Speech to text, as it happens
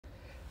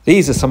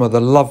These are some of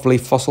the lovely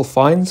fossil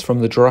finds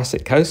from the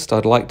Jurassic coast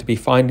I'd like to be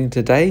finding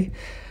today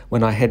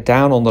when I head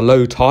down on the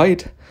low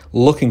tide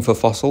looking for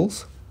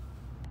fossils.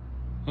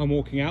 I'm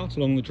walking out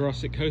along the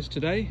Jurassic coast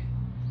today,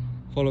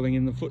 following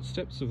in the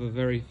footsteps of a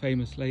very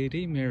famous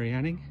lady,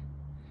 maryanning.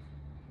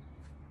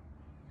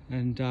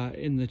 And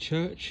in the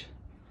church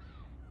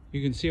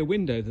you can see a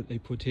window that they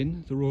put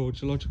in, the Royal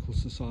Geological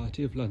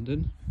Society of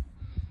London,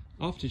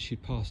 after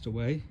she'd passed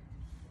away,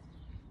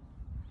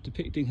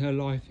 depicting her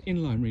life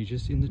in Lyme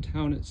Regis in the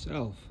town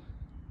itself.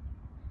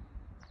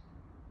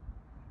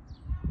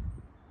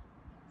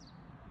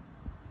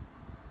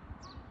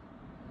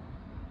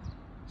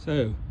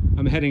 So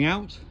I'm heading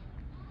out,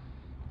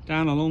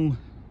 down along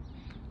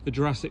the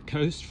Jurassic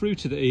coast through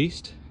to the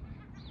east,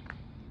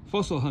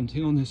 fossil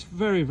hunting on this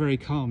very, very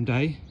calm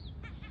day.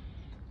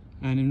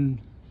 And in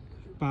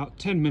about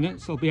 10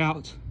 minutes I'll be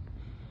out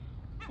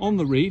on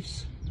the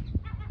reefs,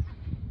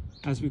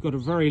 as we've got a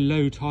very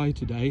low tide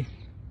today.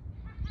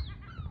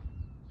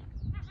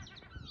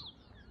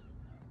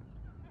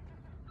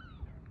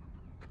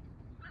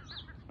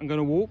 I'm going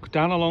to walk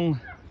down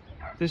along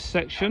this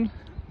section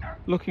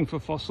looking for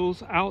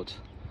fossils out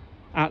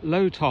at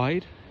low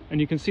tide,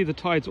 and you can see the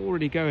tide's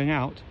already going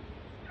out,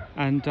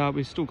 and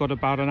we've still got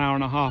about an hour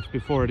and a half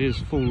before it is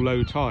full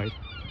low tide.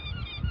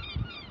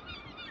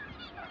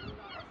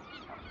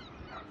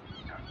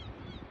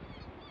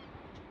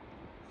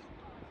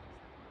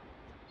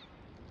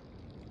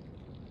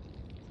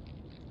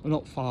 We're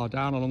not far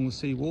down along the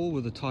seawall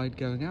with the tide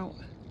going out,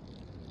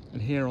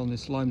 and here on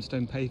this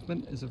limestone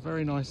pavement is a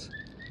very nice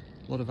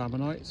lot of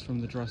ammonites from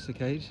the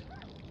Jurassic age,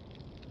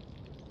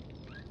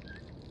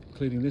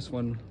 including this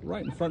one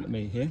right in front of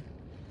me here.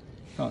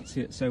 Can't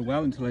see it so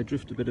well until I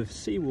drift a bit of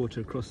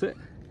seawater across it.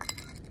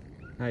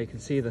 Now you can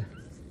see the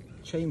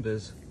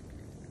chambers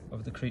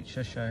of the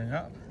creature showing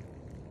up.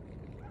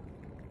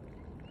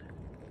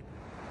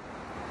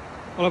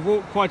 Well, I've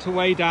walked quite a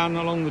way down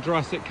along the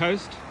Jurassic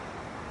coast.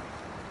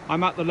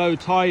 I'm at the low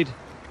tide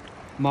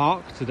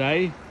mark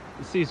today.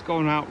 The sea's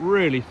gone out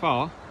really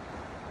far,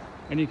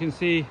 and you can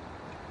see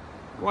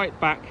right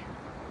back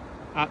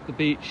at the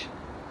beach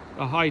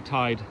the high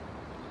tide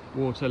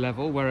water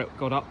level, where it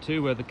got up to,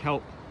 where the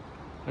kelp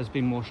has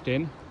been washed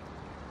in.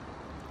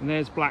 And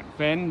there's Black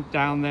Fen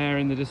down there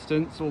in the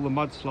distance, all the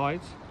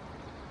mudslides.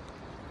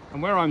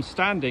 And where I'm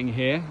standing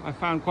here, I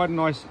found quite a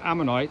nice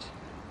ammonite,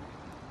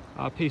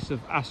 a piece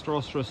of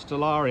Asterostrus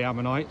stellari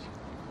ammonite.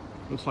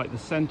 Looks like the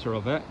center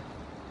of it.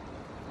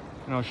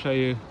 And I'll show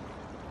you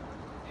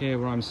here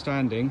where I'm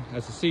standing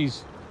as the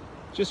sea's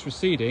just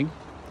receding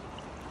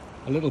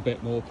a little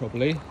bit more,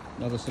 probably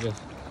another sort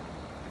of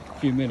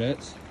few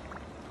minutes.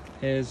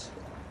 Here's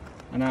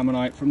an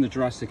ammonite from the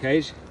Jurassic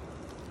age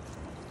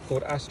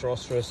called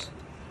Asterostrus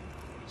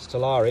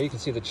stellari. You can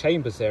see the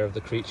chambers there of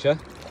the creature.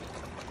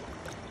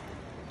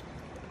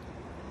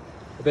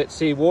 A bit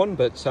sea worn,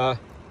 but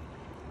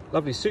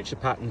lovely suture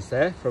patterns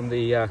there from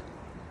the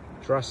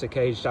Jurassic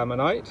age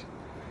ammonite.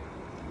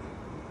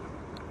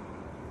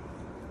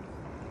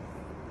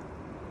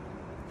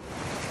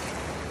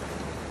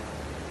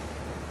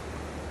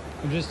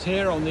 I'm just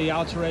here on the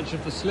outer edge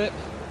of the slip,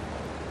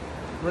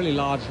 really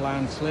large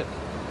landslip.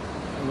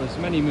 It was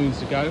many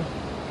moons ago,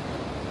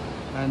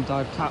 and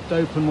I've tapped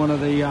open one of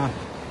the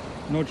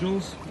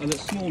nodules, a little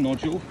small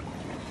nodule.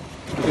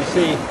 You can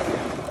see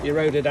the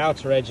eroded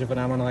outer edge of an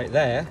ammonite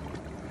there,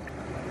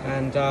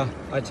 and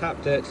I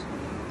tapped it,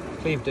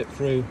 cleaved it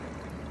through,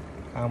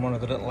 found one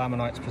of the little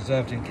ammonites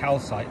preserved in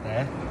calcite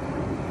there.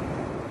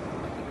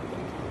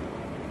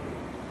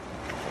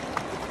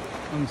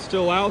 I'm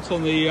still out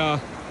on the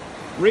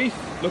reef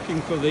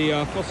looking for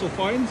the fossil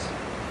finds.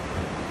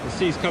 The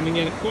sea's coming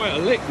in at quite a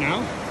lick now.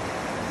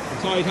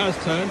 The tide has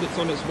turned, it's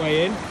on its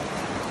way in,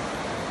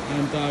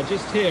 and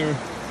just here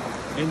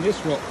in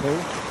this rock pool,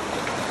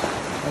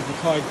 as the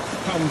tide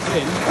comes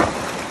in,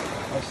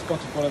 I've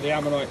spotted one of the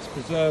ammonites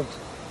preserved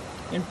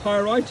in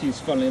pyrites,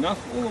 funnily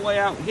enough, all the way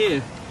out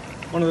here.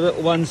 One of the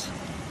little ones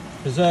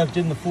preserved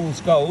in the fool's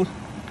gold.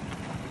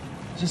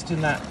 Just in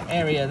that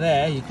area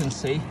there you can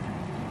see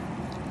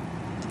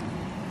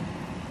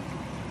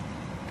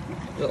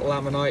little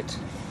ammonite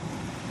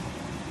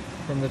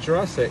from the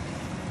Jurassic.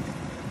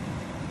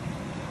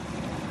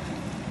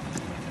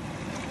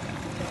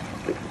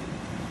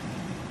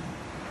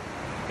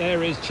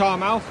 There is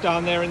Charmouth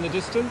down there in the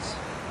distance.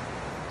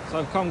 So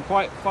I've come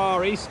quite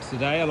far east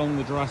today along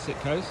the Jurassic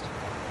coast.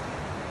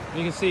 And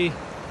you can see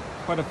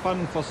quite a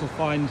fun fossil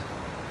find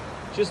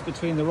just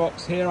between the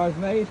rocks here I've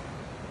made.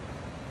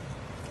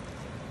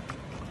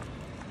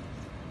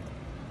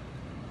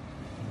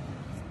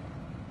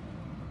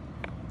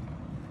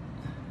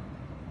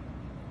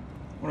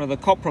 One of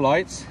the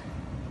coprolites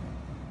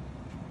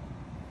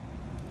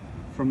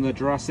from the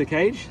Jurassic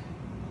age.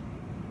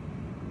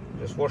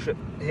 Just wash it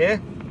here.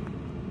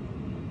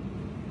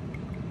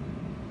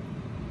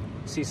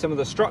 See some of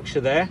the structure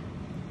there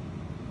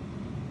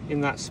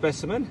in that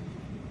specimen.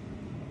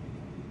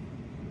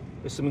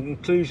 There's some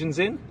inclusions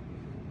in.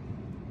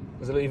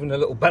 There's even a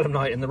little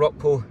belemnite in the rock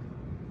pool.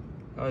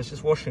 I was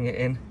just washing it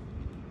in.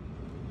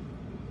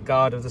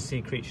 guard of the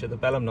sea creature, the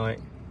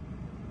belemnite.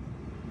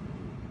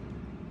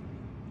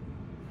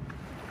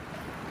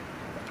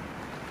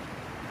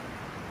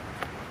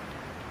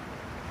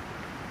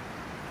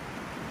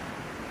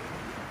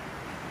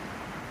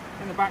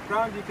 In the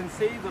background you can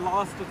see the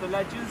last of the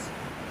ledges.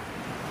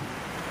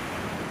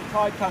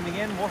 Tide coming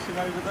in, washing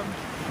over them.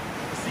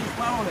 The sea's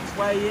well on its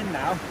way in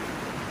now.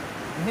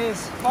 And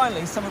here's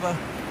finally some of the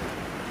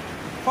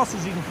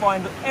fossils you can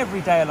find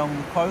every day along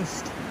the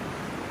coast.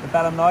 The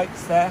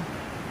belemnites there.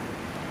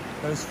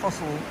 Those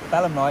fossil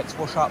belemnites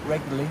wash up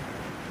regularly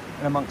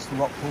in amongst the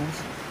rock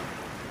pools.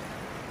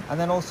 And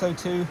then also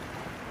too,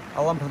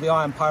 a lump of the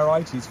iron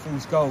pyrites,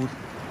 fool's gold.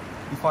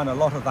 You find a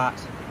lot of that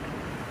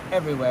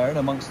everywhere in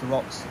amongst the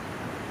rocks.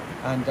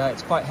 And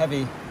it's quite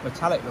heavy,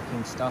 metallic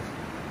looking stuff.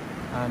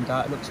 And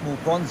it looks more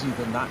bronzy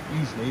than that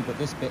usually, but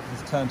this bit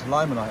has turned to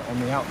limonite on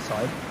the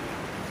outside.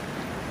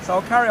 So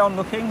I'll carry on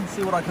looking,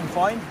 see what I can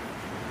find.